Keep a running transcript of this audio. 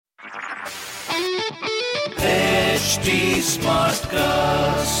HT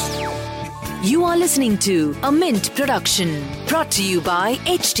Smartcast. You are listening to a Mint production brought to you by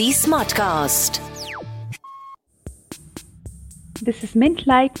HT Smartcast. This is Mint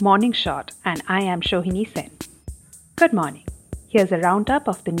Light Morning Shot and I am Shohini Sen. Good morning. Here's a roundup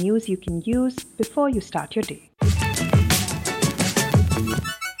of the news you can use before you start your day.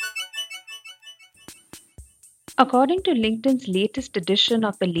 According to LinkedIn's latest edition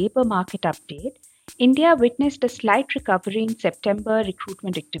of the Labour Market Update, India witnessed a slight recovery in September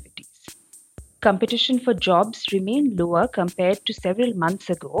recruitment activities. Competition for jobs remained lower compared to several months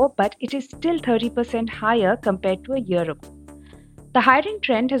ago, but it is still 30% higher compared to a year ago. The hiring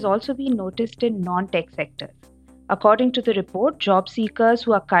trend has also been noticed in non-tech sectors. According to the report, job seekers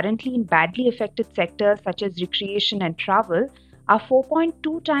who are currently in badly affected sectors such as recreation and travel are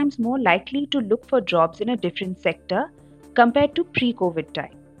 4.2 times more likely to look for jobs in a different sector compared to pre-COVID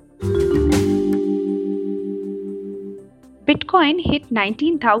time. Bitcoin hit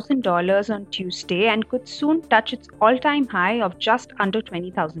 $19,000 on Tuesday and could soon touch its all-time high of just under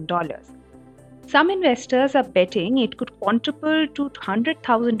 $20,000. Some investors are betting it could quadruple to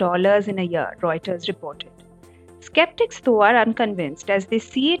 $100,000 in a year, Reuters reported. Skeptics, though, are unconvinced as they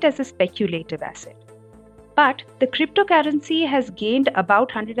see it as a speculative asset. But the cryptocurrency has gained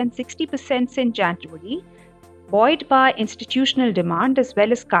about 160% since January, buoyed by institutional demand as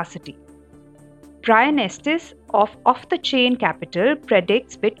well as scarcity. Brian Estes of Off the Chain Capital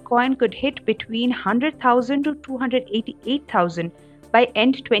predicts Bitcoin could hit between 100,000 to 288,000 by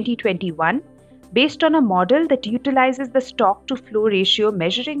end 2021, based on a model that utilizes the stock-to-flow ratio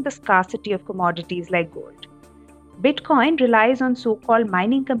measuring the scarcity of commodities like gold. Bitcoin relies on so-called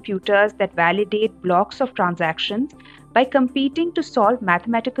mining computers that validate blocks of transactions by competing to solve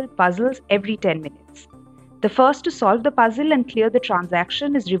mathematical puzzles every 10 minutes. The first to solve the puzzle and clear the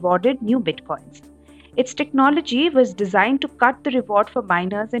transaction is rewarded new Bitcoins. Its technology was designed to cut the reward for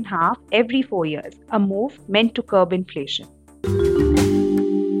miners in half every 4 years, a move meant to curb inflation.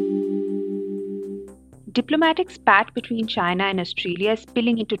 Diplomatic spat between China and Australia is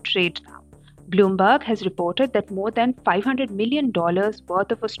spilling into trade now. Bloomberg has reported that more than $500 million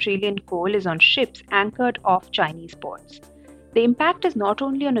worth of Australian coal is on ships anchored off Chinese ports. The impact is not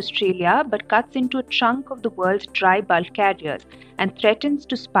only on Australia but cuts into a chunk of the world's dry bulk carriers and threatens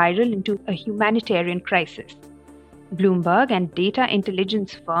to spiral into a humanitarian crisis. Bloomberg and data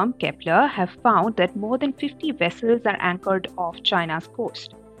intelligence firm Kepler have found that more than 50 vessels are anchored off China's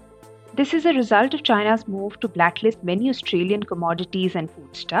coast. This is a result of China's move to blacklist many Australian commodities and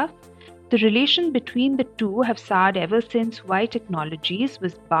foodstuffs. The relation between the two have soured ever since Huawei Technologies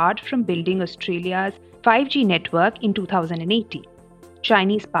was barred from building Australia's 5G network in 2018.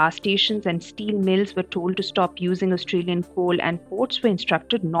 Chinese power stations and steel mills were told to stop using Australian coal and ports were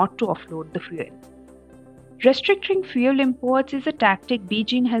instructed not to offload the fuel. Restricting fuel imports is a tactic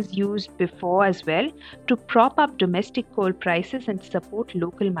Beijing has used before as well to prop up domestic coal prices and support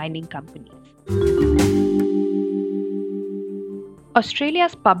local mining companies.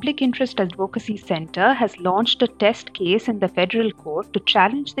 Australia's Public Interest Advocacy Centre has launched a test case in the federal court to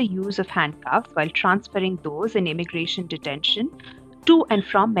challenge the use of handcuffs while transferring those in immigration detention to and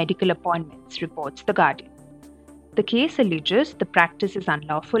from medical appointments, reports The Guardian. The case alleges the practice is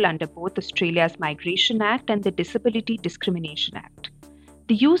unlawful under both Australia's Migration Act and the Disability Discrimination Act.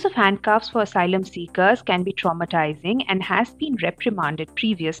 The use of handcuffs for asylum seekers can be traumatizing and has been reprimanded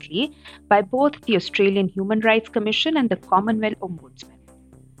previously by both the Australian Human Rights Commission and the Commonwealth Ombudsman.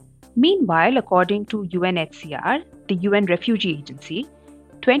 Meanwhile, according to UNHCR, the UN Refugee Agency,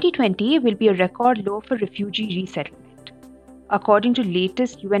 2020 will be a record low for refugee resettlement. According to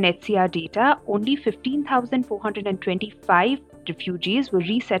latest UNHCR data, only 15,425 refugees were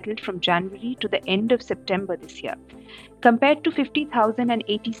resettled from January to the end of September this year, compared to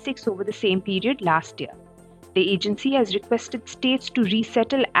 50,086 over the same period last year. The agency has requested states to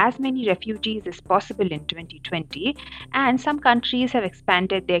resettle as many refugees as possible in 2020, and some countries have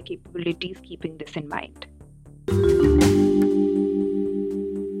expanded their capabilities keeping this in mind.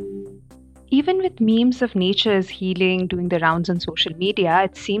 Even with memes of nature as healing doing the rounds on social media,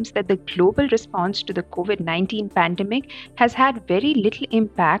 it seems that the global response to the COVID-19 pandemic has had very little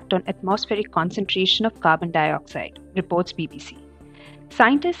impact on atmospheric concentration of carbon dioxide, reports BBC.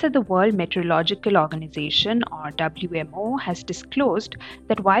 Scientists at the World Meteorological Organization, or WMO, has disclosed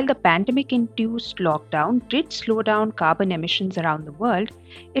that while the pandemic-induced lockdown did slow down carbon emissions around the world,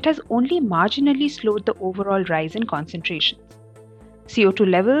 it has only marginally slowed the overall rise in concentrations. CO2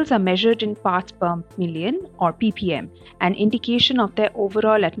 levels are measured in parts per million, or ppm, an indication of their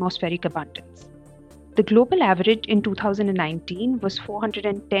overall atmospheric abundance. The global average in 2019 was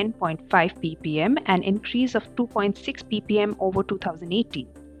 410.5 ppm, an increase of 2.6 ppm over 2018.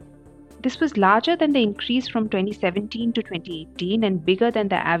 This was larger than the increase from 2017 to 2018 and bigger than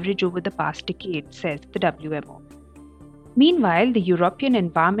the average over the past decade, says the WMO. Meanwhile, the European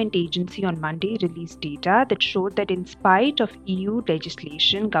Environment Agency on Monday released data that showed that in spite of EU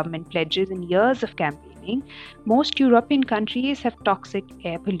legislation, government pledges, and years of campaigning, most European countries have toxic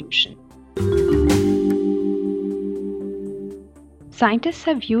air pollution. Scientists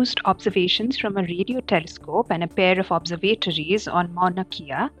have used observations from a radio telescope and a pair of observatories on Mauna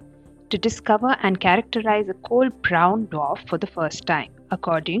Kea to discover and characterize a cold brown dwarf for the first time,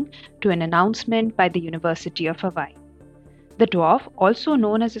 according to an announcement by the University of Hawaii. The dwarf, also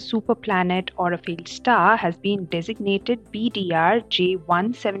known as a superplanet or a failed star, has been designated BDR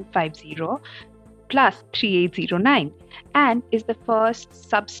J1750 plus 3809 and is the first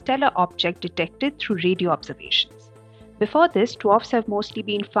substellar object detected through radio observations. Before this, dwarfs have mostly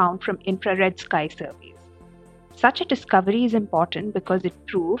been found from infrared sky surveys. Such a discovery is important because it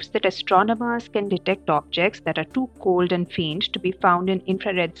proves that astronomers can detect objects that are too cold and faint to be found in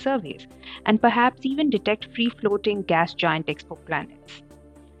infrared surveys, and perhaps even detect free-floating gas giant exoplanets.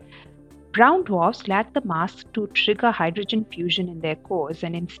 Brown dwarfs lack the mass to trigger hydrogen fusion in their cores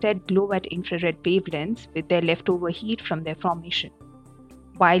and instead glow at infrared wavelengths with their leftover heat from their formation.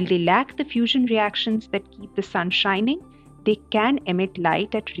 While they lack the fusion reactions that keep the sun shining, they can emit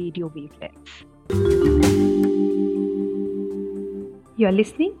light at radio wavelengths. You're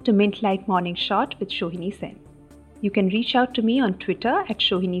listening to Mint Light Morning Shot with Shohini Sen. You can reach out to me on Twitter at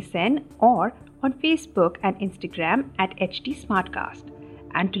Shohini Sen or on Facebook and Instagram at HT Smartcast.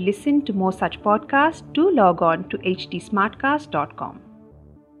 And to listen to more such podcasts, do log on to htsmartcast.com.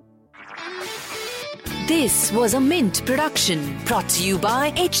 This was a Mint production brought to you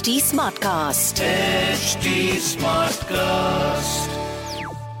by HT Smartcast. HT Smartcast.